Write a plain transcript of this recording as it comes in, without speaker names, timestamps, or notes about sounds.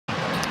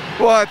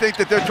Well, I think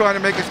that they're trying to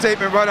make a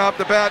statement right off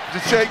the bat to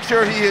make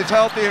sure he is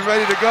healthy and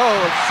ready to go.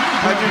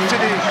 As you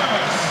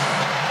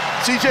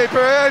see, CJAY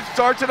Perez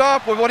starts it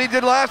off with what he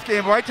did last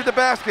game, right to the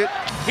basket.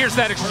 Here's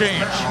that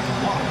exchange.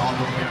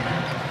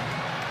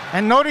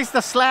 And notice the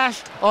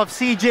slash of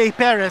CJAY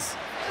Perez.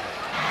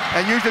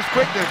 And use his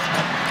quickness.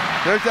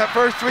 There's that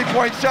first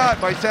three-point shot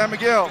by San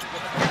Miguel.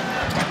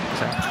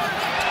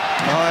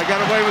 I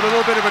got away with a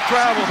little bit of a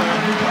travel there.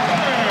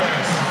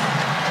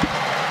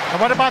 And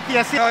what about the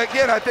assist?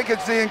 Again, I think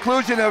it's the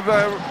inclusion of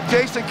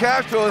Jason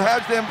Castro that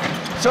has them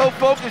so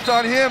focused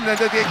on him that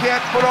they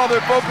can't put all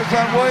their focus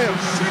on Williams.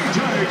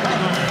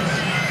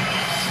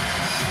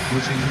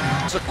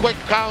 It's a quick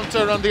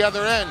counter on the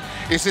other end.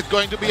 Is it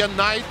going to be a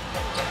night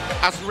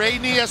as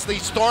rainy as the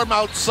storm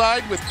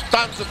outside with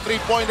tons of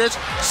three-pointers?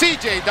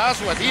 CJ does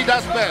what he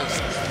does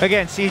best.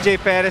 Again, CJAY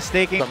Perez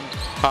taking...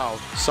 Somehow,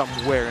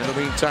 somewhere in the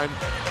meantime,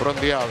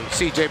 Rondial,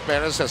 CJAY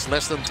Perez has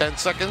less than 10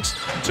 seconds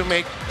to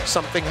make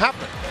something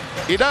happen.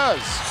 He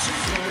does.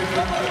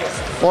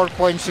 4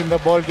 points in the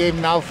ball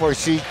game now for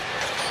CJAY.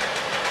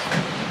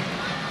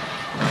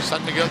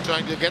 San Miguel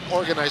trying to get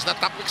organized.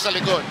 Natapik sa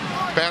likod.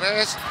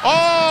 Perez,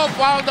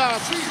 found a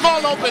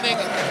small opening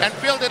and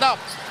filled it up.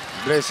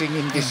 Blessing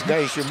in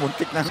disguise yung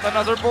muntik na.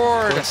 Another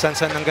board. Kung saan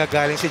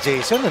nanggagaling si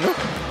Jason, ano?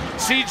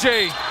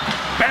 CJ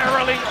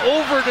barreling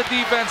over the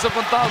defense of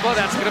Montalvo.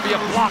 That's going to be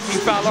a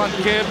blocking foul on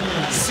Kib.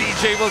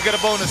 CJ will get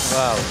a bonus.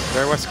 Wow,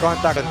 there was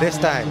contact on this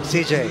time.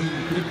 CJ.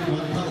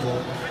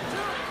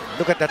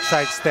 Look at that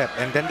side step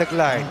and then the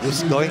glide.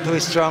 Who's going to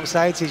his strong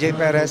side? CJAY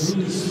Perez.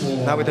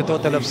 Now with a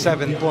total of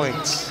 7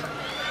 points.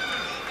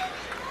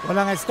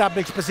 Walang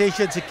established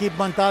position si Kib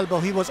Montalvo.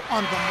 He was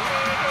on the move.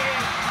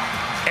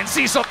 And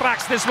Ciso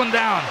tracks this one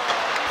down.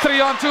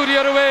 3-on-2 the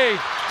other way.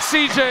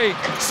 CJ,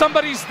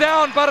 somebody's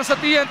down para sa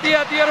TNT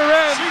at the other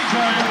end.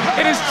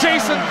 It is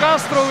Jason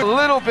Castro. A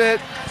little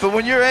bit, but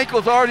when your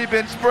ankle's already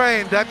been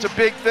sprained, that's a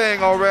big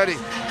thing already.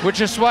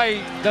 Which is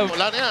why the...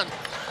 Wala na yan.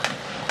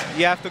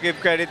 You have to give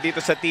credit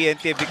dito sa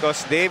TNT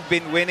because they've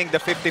been winning the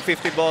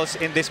 50-50 balls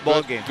in this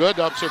ball game.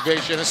 Good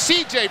observation.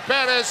 CJAY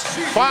Perez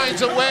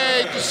finds a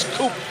way to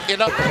scoop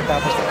it up.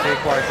 Tapos ng third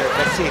quarter,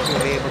 let's see if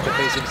he'll be able to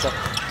place himself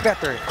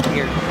better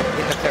here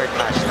in the third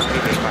match ng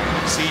PBA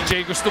Finals.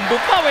 CJ gustong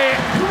bumawi.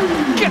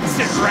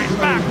 Gets it right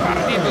back para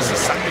dito sa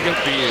San Miguel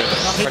Field.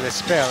 For the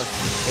spell,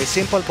 a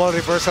simple ball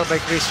reversal by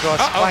Chris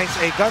Ross finds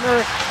a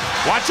gunner.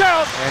 Watch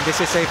out! And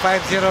this is a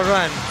 5-0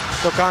 run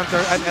to counter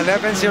an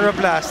 11-0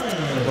 blast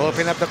to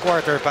open up the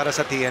quarter para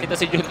sa TNT. Ito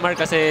si Junmar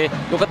kasi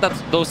look at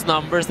those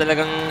numbers,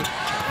 talagang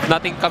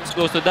nothing comes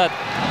close to that.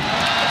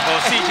 So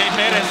CJAY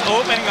Perez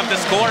opening up the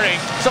scoring.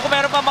 So kung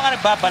meron pa mga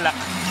nagbabalak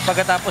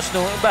pagkatapos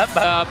nung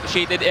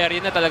Shaded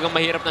area na talagang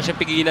mahirap na siya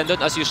pigilan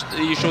doon. As you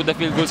showed the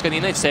field goals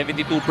kanina, it's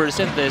 72%.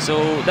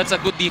 So that's a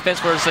good defense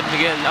for San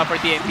Miguel, for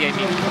TNT I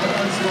mean.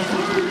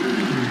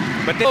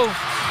 But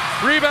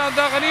rebound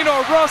na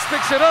kanino, Ross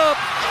picks it up.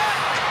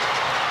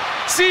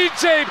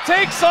 CJ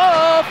takes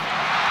off.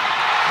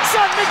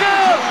 San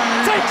Miguel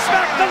takes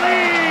back the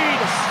lead.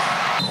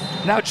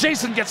 Now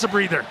Jason gets a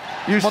breather.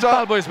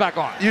 Montalvo is back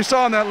on. You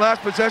saw in that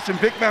last possession,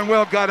 Vic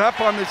Manuel got up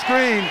on the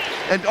screen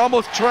and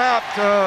almost trapped